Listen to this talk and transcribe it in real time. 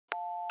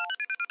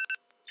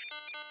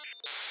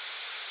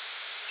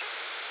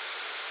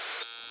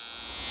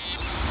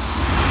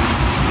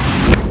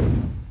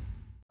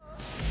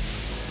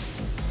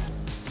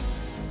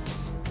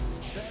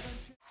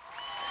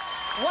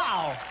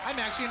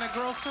actually in a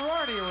girls'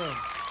 sorority room.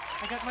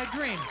 I got my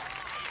dream.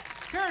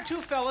 Here are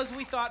two fellas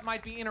we thought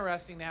might be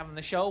interesting to have on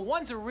the show.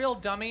 One's a real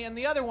dummy, and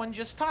the other one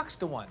just talks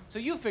to one. So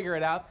you figure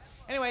it out.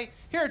 Anyway,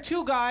 here are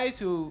two guys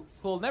who'll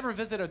never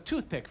visit a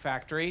toothpick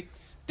factory.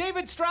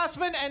 David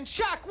Strassman and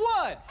Chuck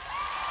Wood.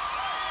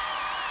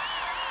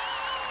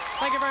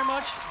 Thank you very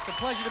much. It's a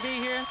pleasure to be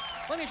here.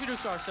 Let me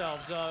introduce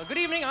ourselves. Good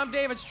evening, I'm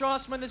David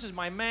Strassman. This is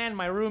my man,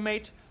 my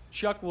roommate,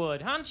 Chuck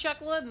Wood. I'm Chuck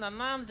Wood, and the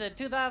mom's a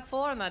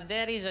 2004, and the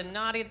daddy's a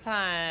naughty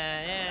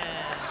time.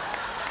 Yeah.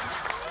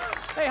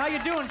 Hey, how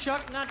you doing,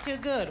 Chuck? Not too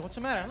good. What's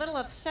the matter? A little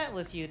upset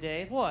with you,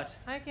 Dave. What?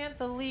 I can't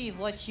believe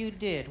what you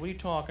did. What are you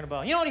talking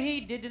about? You know what he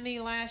did to me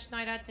last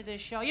night after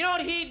this show? You know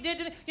what he did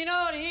to me? You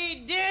know what he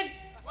did?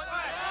 What?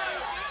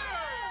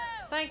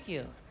 Thank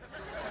you.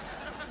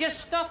 Just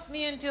stuffed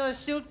me into a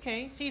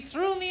suitcase. He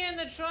threw me in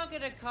the trunk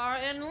of the car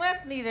and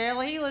left me there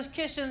while he was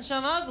kissing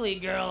some ugly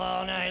girl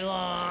all night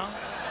long.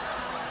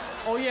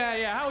 Oh,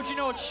 yeah. How would you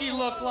know what she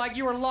looked like?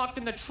 You were locked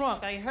in the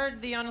trunk. I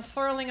heard the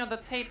unfurling of the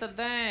paper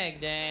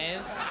bag,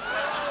 Dave.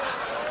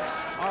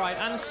 All right,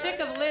 I'm sick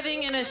of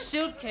living in a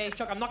suitcase.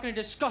 Chuck, I'm not going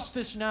to discuss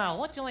this now.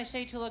 What do I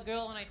say to a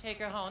girl when I take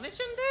her home? It's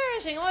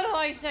embarrassing. What do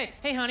I say?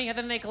 Hey, honey, have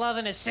them make love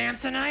in a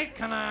Samsonite?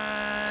 Come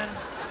on.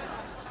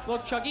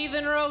 Look, Chuck,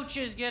 Even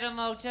roaches get a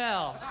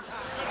motel.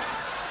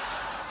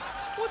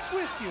 What's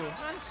with you?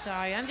 I'm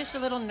sorry. I'm just a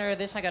little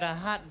nervous. I got a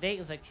hot date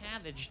with a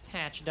Cabbage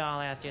Patch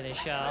doll after the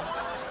show.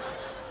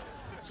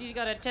 She's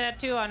got a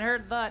tattoo on her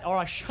butt. All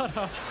right, shut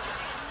up.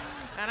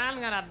 And I'm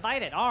gonna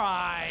bite it. All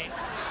right.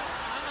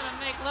 I'm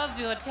gonna make love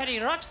to a Teddy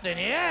Ruxpin,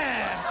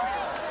 yeah.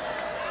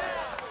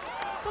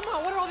 Come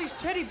on, what are all these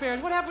teddy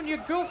bears? What happened to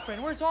your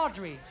girlfriend? Where's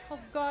Audrey? Oh,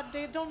 God,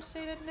 Dave, don't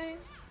say that name.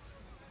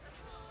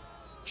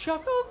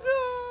 Chuck, oh,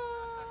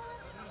 God.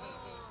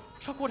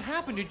 Chuck, what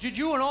happened? Did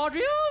you and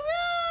Audrey? Oh,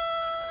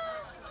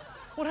 God.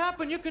 What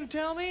happened? You can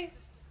tell me?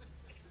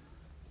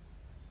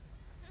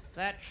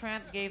 That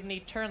tramp gave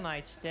me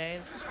termites,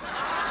 Dave.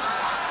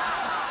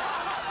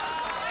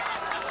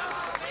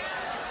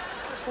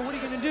 Well, what are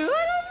you gonna do? I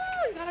don't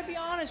know. You gotta be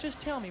honest.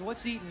 Just tell me.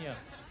 What's eating you?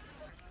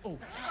 Oh.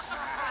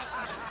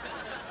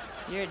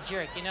 You're a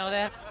jerk. You know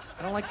that?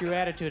 I don't like your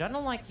attitude. I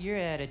don't like your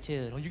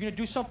attitude. Are you gonna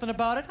do something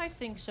about it? I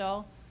think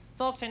so.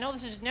 Folks, I know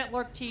this is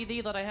network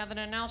TV, but I have an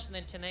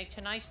announcement to make.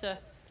 Tonight's the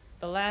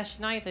last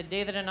night that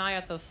David and I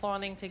are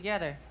performing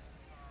together.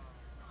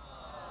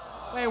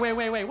 Wait.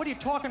 What are you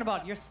talking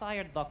about? You're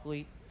fired,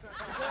 Buckwheat.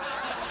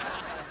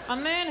 A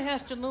man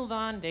has to move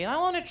on, Dave. I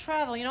want to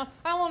travel, you know.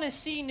 I want to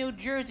see New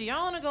Jersey. I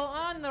want to go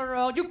on the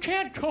road. You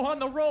can't go on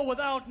the road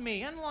without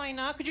me. And why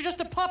not? Because you're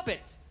just a puppet.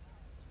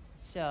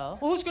 So?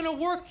 Well, who's going to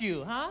work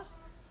you? Huh?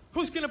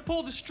 Who's going to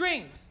pull the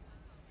strings?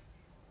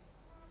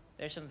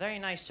 There's some very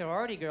nice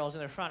sorority girls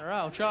in the front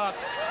row. Chuck.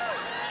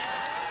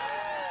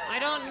 I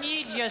don't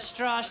need you,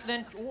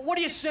 Strassman. What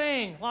are you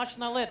saying? Watch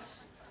my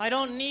lips. I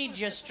don't need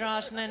you,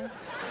 Strassman.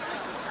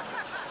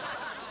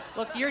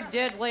 Look, you're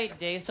dead late,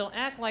 Dave, so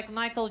act like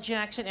Michael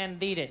Jackson and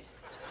beat it.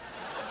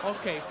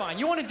 Okay, fine.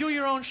 You want to do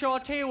your own show? I'll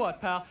tell you what,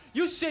 pal.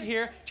 You sit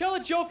here, tell a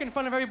joke in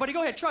front of everybody.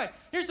 Go ahead, try it.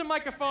 Here's the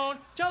microphone.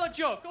 Tell a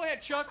joke. Go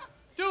ahead, Chuck.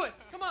 Do it.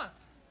 Come on.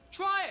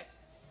 Try it.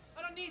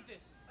 I don't need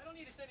this. I don't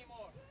need this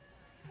anymore.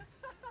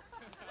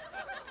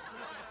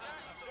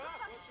 Chuck,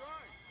 what's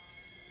wrong?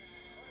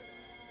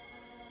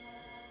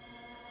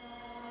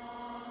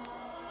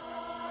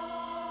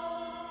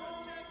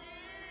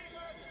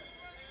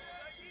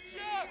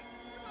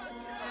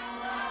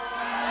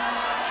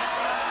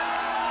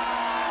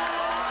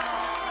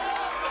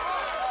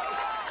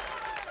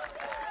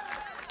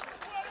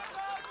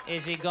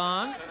 Is he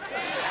gone?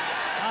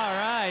 All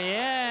right,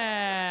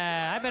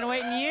 yeah. I've been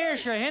waiting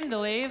years for him to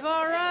leave.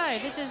 All right,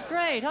 this is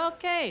great.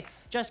 Okay.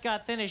 Just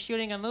got finished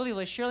shooting a movie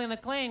with Shirley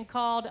MacLaine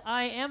called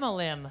I Am a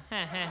Limb.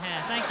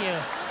 Thank you.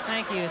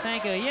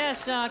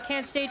 Yes,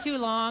 can't stay too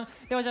long.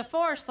 There was a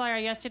forest fire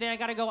yesterday. I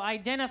gotta go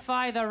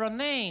identify the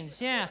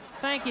remains. Yeah,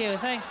 thank you.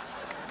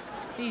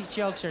 These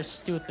jokes are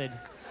stupid.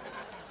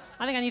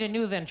 I think I need a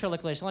new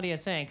ventriloquist. What do you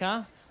think,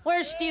 huh?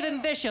 Where's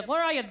Stephen Bishop?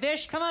 Where are you,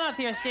 Bish? Come on up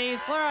here, Steve.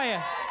 Where are you?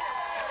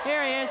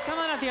 Here he is. Come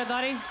on up here,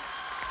 buddy.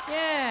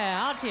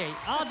 Yeah,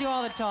 I'll do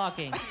all the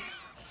talking.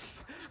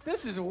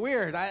 This is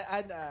weird.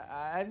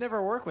 I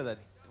never worked with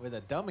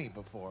a dummy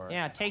before.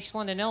 Yeah, it takes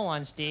one to know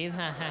one, Steve.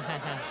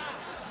 That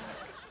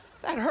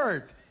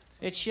hurt.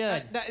 It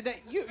should.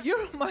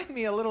 You remind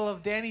me a little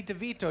of Danny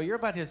DeVito. You're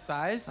about his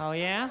size. Oh,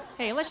 yeah?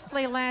 Hey, let's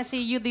play Lassie,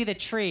 you be the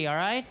tree, all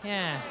right?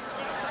 Yeah.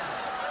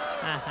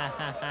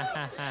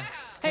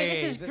 Hey,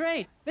 this is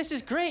great. This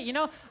is great. You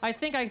know, I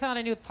think I found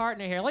a new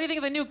partner here. What do you think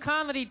of the new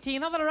comedy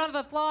team? How about a round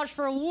of applause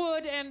for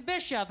Wood and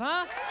Bishop,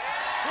 huh?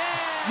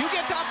 Yeah! You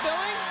get top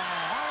billing?